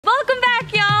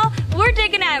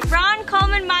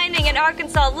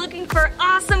Arkansas looking for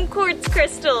awesome quartz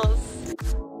crystals.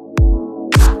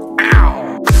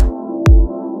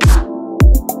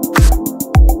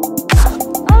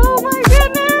 Oh my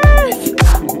goodness!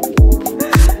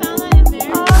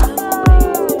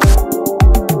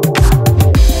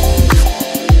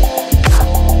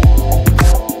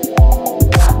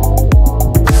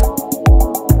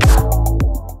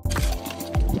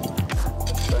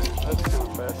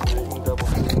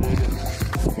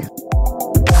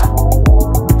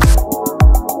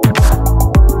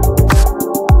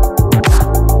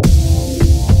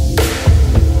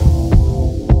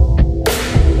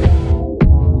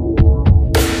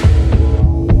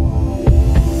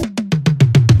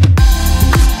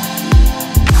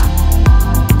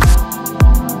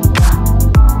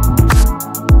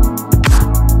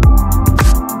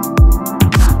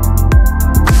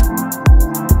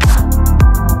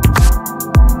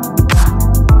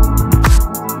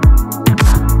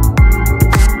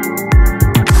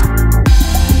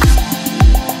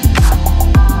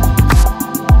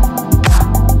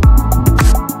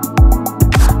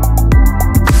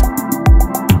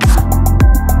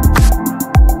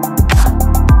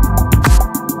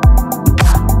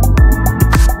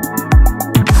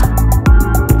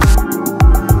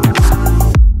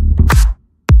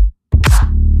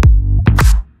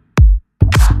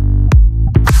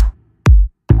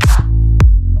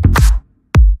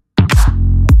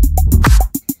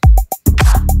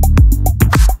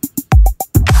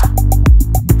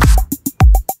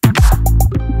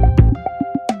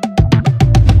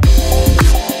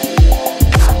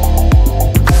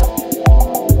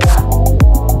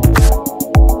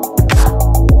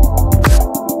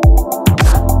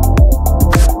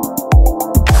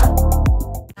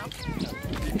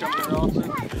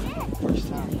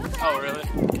 Oh, really?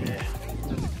 Yeah.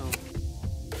 That's cool.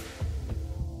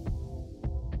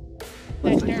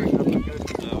 Looks like there's nothing good.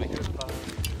 Oh, we hear the fire.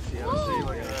 See how look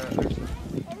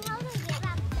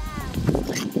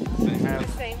at that. The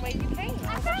same way you came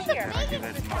over here. I give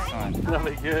that to my son. That'll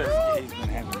be good. He's been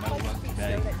having no luck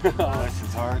today. Bless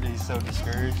his heart, he's so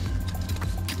discouraged.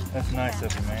 That's nice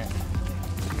of you, man.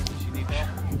 You need that?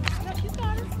 No, you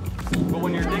got it. But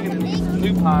when you're digging in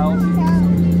new piles,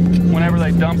 whenever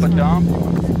they dump a dump,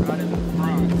 right in the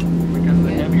front, because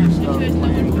the heavier stuff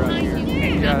lands right here.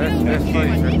 Yeah, that's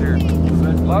place right there. A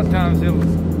lot of times they'll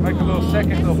make a little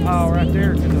second little pile right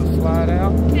there because it'll slide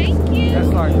out. Thank you. That's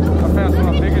like, I found some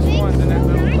of the biggest ones in that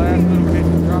little last little bit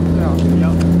that drops out.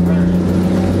 Yep.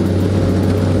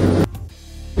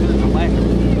 There's a land.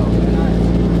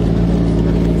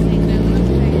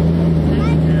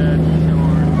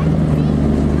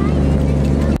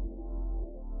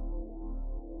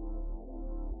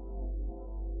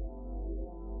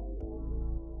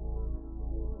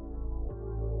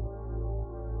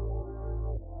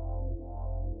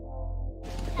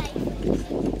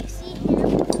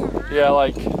 Yeah,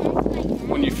 like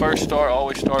when you first start,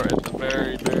 always start at the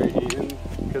very, very end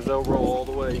because they'll roll all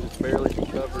the way and just barely be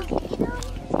covered.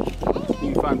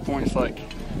 You can find points like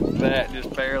that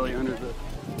just barely under the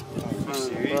front of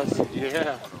the bus.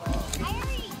 Yeah.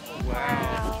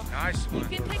 Wow. Nice You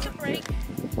can take a break.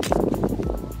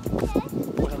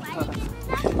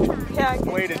 Yeah,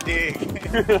 Way to dig.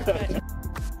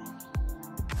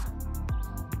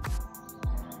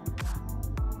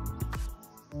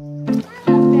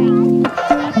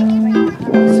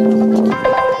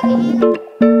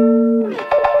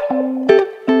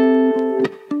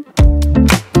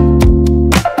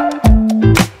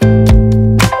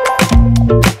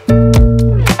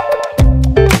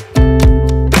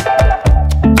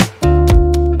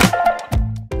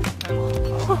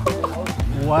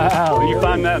 Wow, you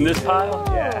find that in this pile?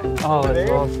 Yeah. Oh, that's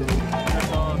awesome.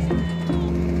 That's awesome.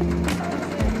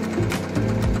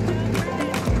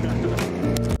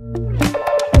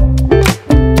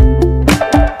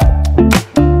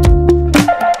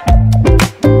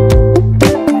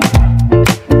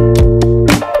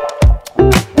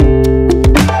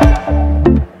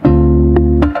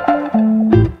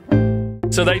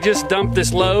 So they just dumped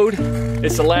this load.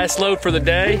 It's the last load for the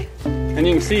day. And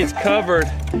you can see it's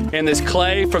covered in this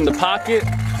clay from the pocket.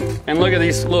 And look at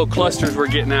these little clusters we're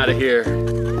getting out of here.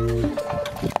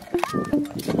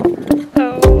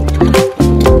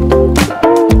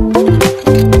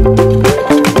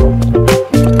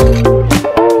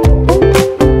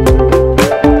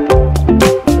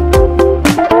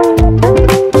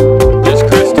 Just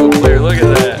crystal clear, look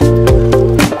at that.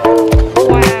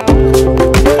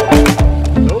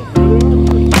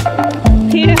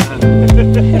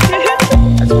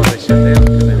 That's why they shut down,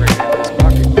 because they ran out of this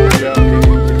pocket. Yeah.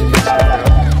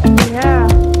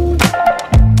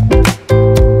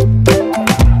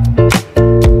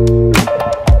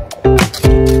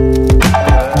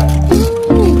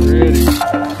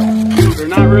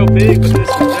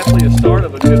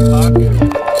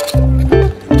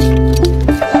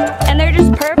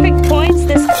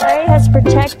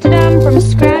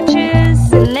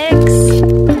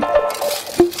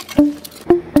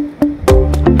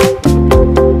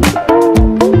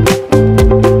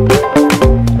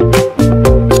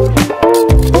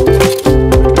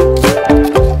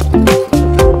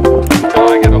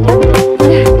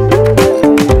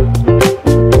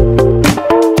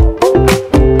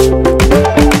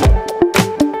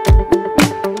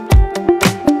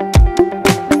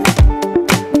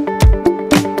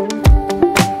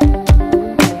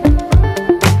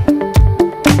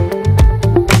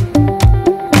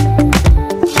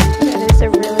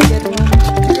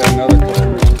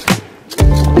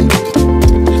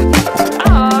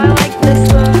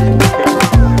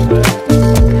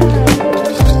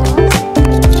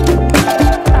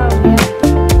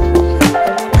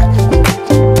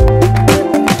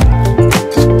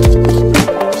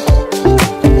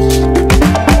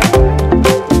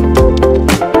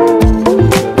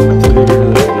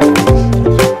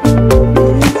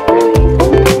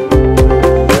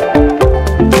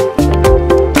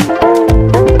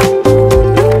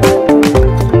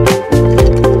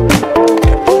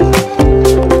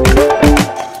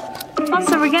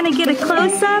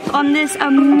 close-up on this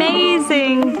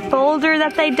amazing boulder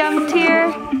that they dumped here.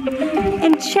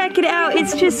 And check it out,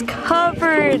 it's just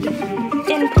covered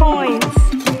in points.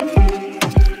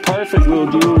 Perfect little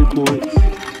jewelry points.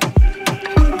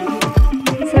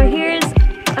 So here's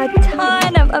a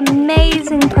ton of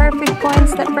amazing perfect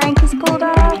points that Frank has pulled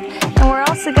off. And we're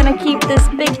also gonna keep this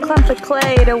big clump of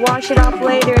clay to wash it off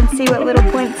later and see what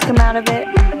little points come out of it.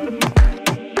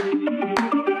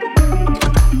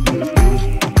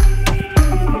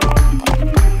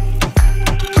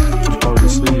 Hard to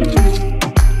see.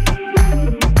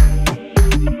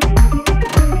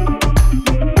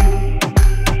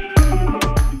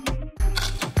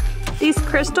 These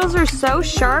crystals are so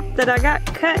sharp that I got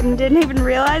cut and didn't even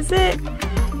realize it.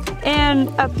 And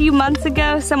a few months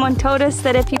ago, someone told us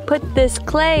that if you put this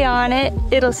clay on it,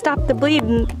 it'll stop the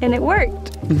bleeding, and it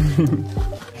worked.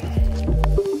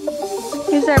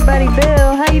 Here's our buddy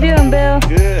Bill. How you doing, Bill?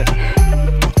 Good.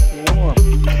 Warm.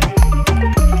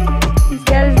 He's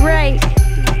got his rake.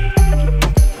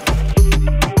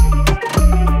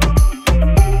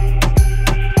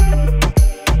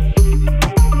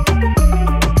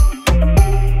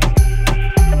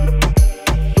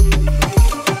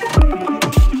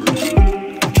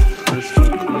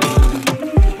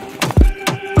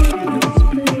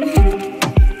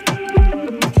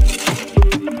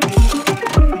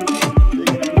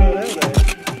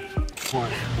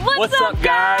 What's up,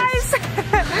 guys?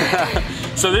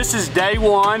 So this is day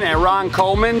one at Ron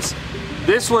Coleman's.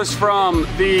 This was from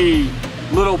the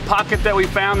little pocket that we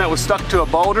found that was stuck to a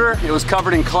boulder. It was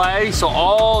covered in clay, so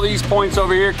all these points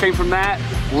over here came from that.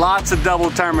 Lots of double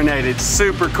terminated.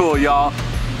 Super cool, y'all.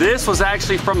 This was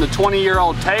actually from the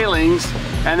 20-year-old tailings,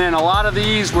 and then a lot of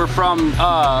these were from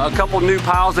a couple new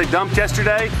piles they dumped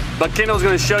yesterday. But Kendall's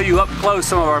gonna show you up close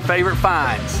some of our favorite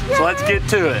finds. So let's get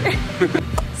to it.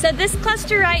 So this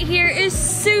cluster right here is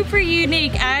super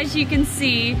unique, as you can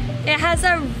see. It has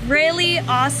a really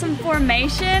awesome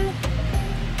formation,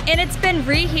 and it's been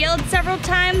rehealed several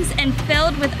times and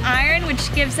filled with iron,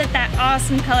 which gives it that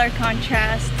awesome color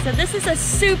contrast. So this is a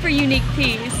super unique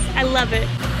piece. I love it.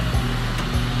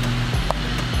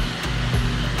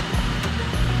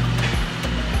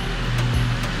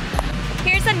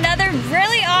 Here's another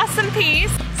really awesome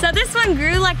piece. So this one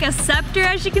grew like a scepter.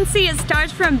 As you can see, it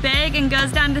starts from big and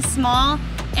goes down to small.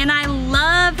 And I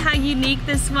love how unique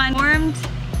this one formed.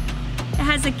 It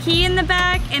has a key in the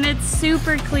back and it's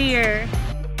super clear.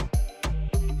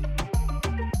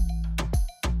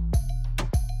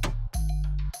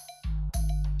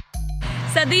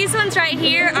 So these ones right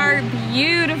here are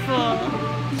beautiful.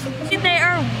 They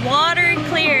are water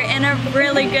clear and a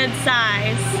really good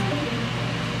size.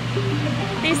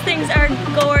 These things are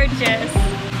gorgeous.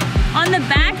 On the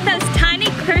back, those tiny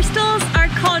crystals are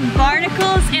called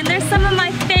barnacles, and they're some of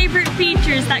my favorite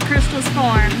features that crystals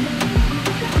form.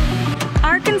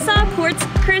 Arkansas quartz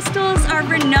crystals are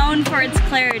renowned for its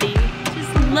clarity.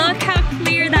 Just look how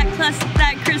clear that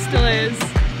crystal is.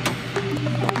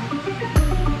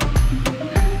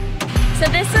 So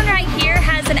this one right here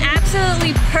has an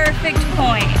absolutely perfect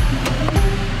point.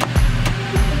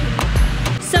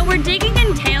 So we're digging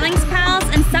in tailings piles,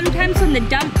 and sometimes when the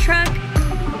dump truck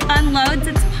unloads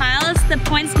its piles, the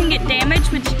points can get damaged,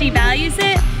 which devalues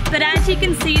it. But as you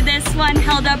can see, this one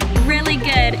held up really good.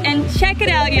 And check it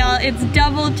out, y'all, it's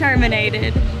double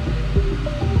terminated.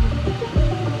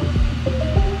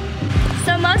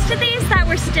 So most of these that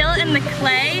were still in the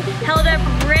clay held up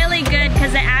really good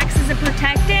because it acts as a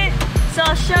protectant. So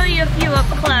I'll show you a few up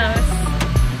close.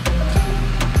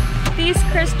 These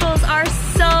crystals are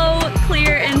so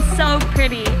clear and so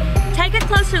pretty. Take a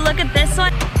closer look at this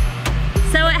one.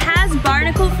 So it has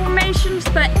barnacle formations,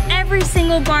 but every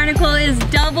single barnacle is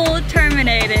double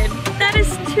terminated. That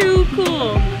is too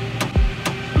cool.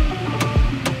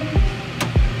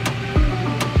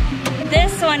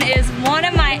 This one is one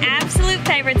of my absolute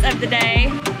favorites of the day.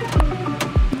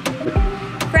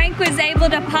 Frank was able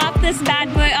to pop this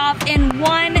bad boy off in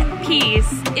one piece.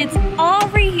 It's all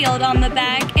rehealed on the back.